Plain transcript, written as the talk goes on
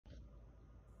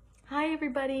Hi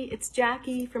everybody, it's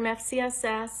Jackie from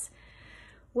FCSS.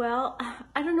 Well,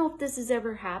 I don't know if this has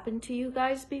ever happened to you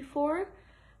guys before,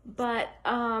 but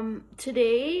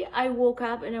today I woke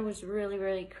up and I was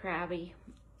really crabby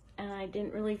and I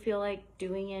didn't really feel like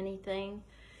doing anything.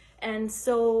 And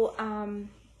so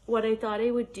what I thought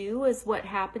I would do is what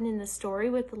happened in the story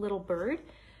with the little bird.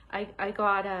 I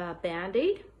got a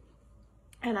Band-Aid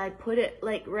and I put it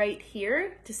like right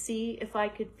here to see if I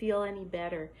could feel any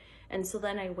better. And so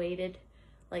then I waited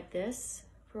like this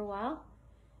for a while,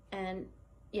 and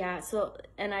yeah,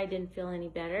 and I didn't feel any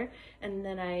better. And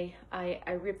then I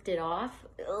ripped it off.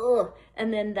 Ugh.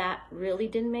 And then that really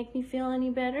didn't make me feel any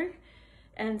better.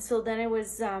 And so then I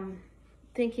was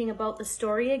thinking about the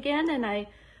story again, and I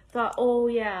thought, oh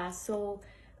yeah, so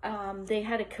they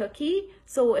had a cookie.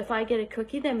 So if I get a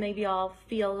cookie, then maybe I'll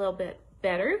feel a little bit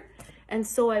better. And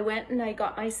so I went and I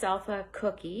got myself a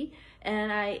cookie,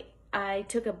 and I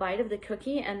took a bite of the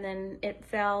cookie, and then it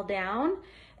fell down,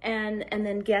 and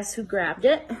then guess who grabbed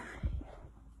it?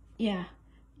 Yeah,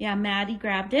 Maddie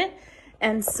grabbed it.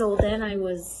 And so then I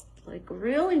was like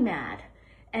really mad,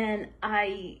 and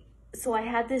so I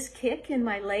had this kick in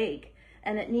my leg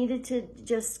and it needed to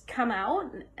just come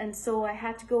out, and so I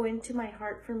had to go into my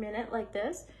heart for a minute like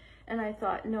this, and I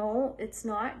thought, no, it's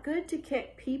not good to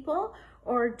kick people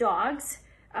or dogs.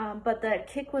 But the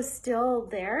kick was still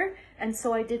there, and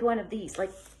so I did one of these,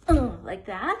 like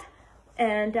that,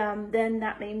 and then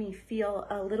that made me feel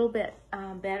a little bit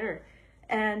better.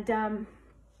 And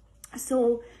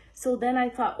so then I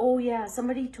thought, oh yeah,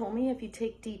 somebody told me if you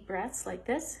take deep breaths like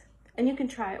this, and you can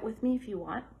try it with me if you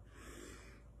want.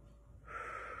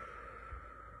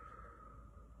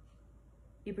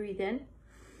 You breathe in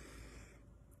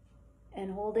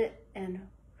and hold it and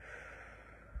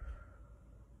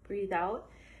breathe out.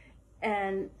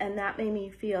 And that made me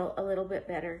feel a little bit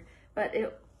better. But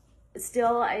it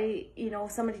still,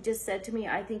 somebody just said to me,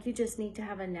 I think you just need to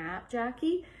have a nap,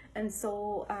 Jackie. And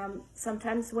so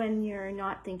sometimes when you're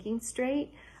not thinking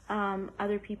straight,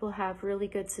 other people have really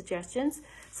good suggestions.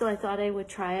 So I thought I would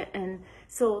try it. And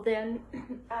so then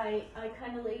I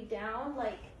kind of laid down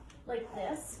like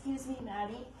this. Excuse me,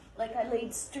 Maddie. Like I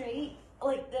laid straight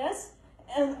like this.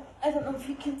 And I don't know if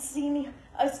you can see me.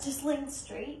 I was just laying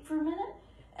straight for a minute.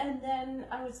 And then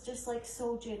I was just like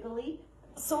so jiggly.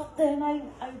 So then I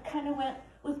kind of went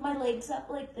with my legs up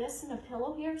like this and a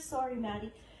pillow here. Sorry,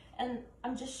 Maddie. And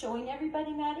I'm just showing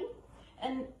everybody, Maddie.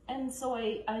 And so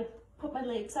I put my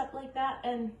legs up like that,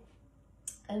 and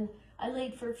I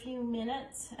laid for a few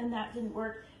minutes, and that didn't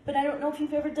work. But I don't know if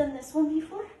you've ever done this one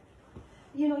before.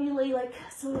 You know, you lay like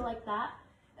sort of like that.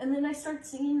 And then I start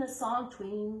singing the song,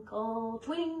 Twinkle,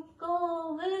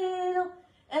 Twinkle, Little,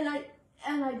 and I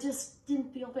just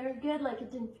didn't feel very good. Like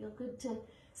it didn't feel good to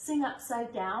sing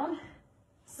upside down.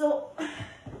 So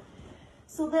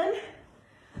then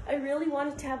I really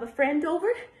wanted to have a friend over,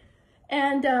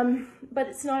 and but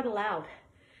it's not allowed.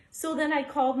 So then I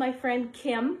called my friend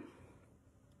Kim.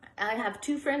 I have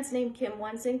two friends named Kim.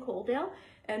 One's in Coaldale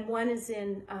and one is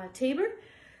in Tabor.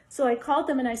 So I called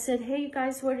them and I said, hey, you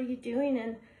guys, what are you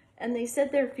doing? And they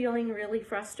said they're feeling really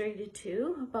frustrated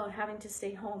too about having to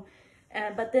stay home.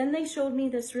 But then they showed me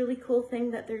this really cool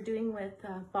thing that they're doing with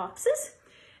boxes.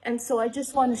 And so I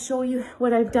just want to show you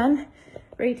what I've done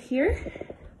right here.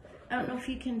 I don't know if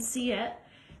you can see it.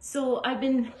 So I've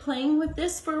been playing with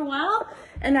this for a while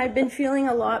and I've been feeling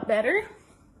a lot better.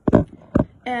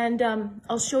 And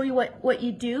I'll show you what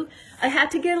you do. I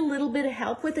had to get a little bit of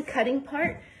help with the cutting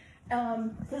part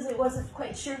because I wasn't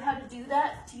quite sure how to do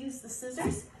that, to use the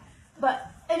scissors.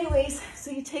 But anyways,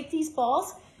 so you take these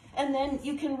balls and then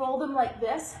you can roll them like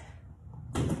this.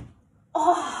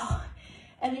 Oh,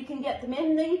 and you can get them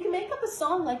in, and then you can make up a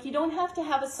song. Like you don't have to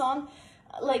have a song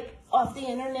like off the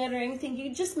internet or anything.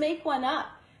 You just make one up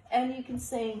and you can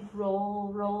sing,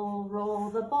 roll, roll, roll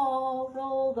the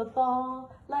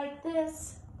ball like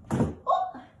this.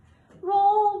 Oh,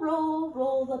 roll, roll,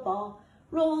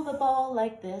 roll the ball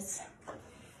like this.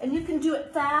 And you can do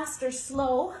it fast or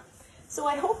slow. So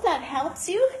I hope that helps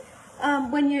you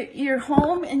when you're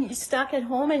home and you're stuck at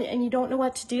home and you don't know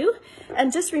what to do.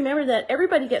 And just remember that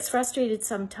everybody gets frustrated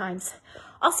sometimes.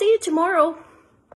 I'll see you tomorrow.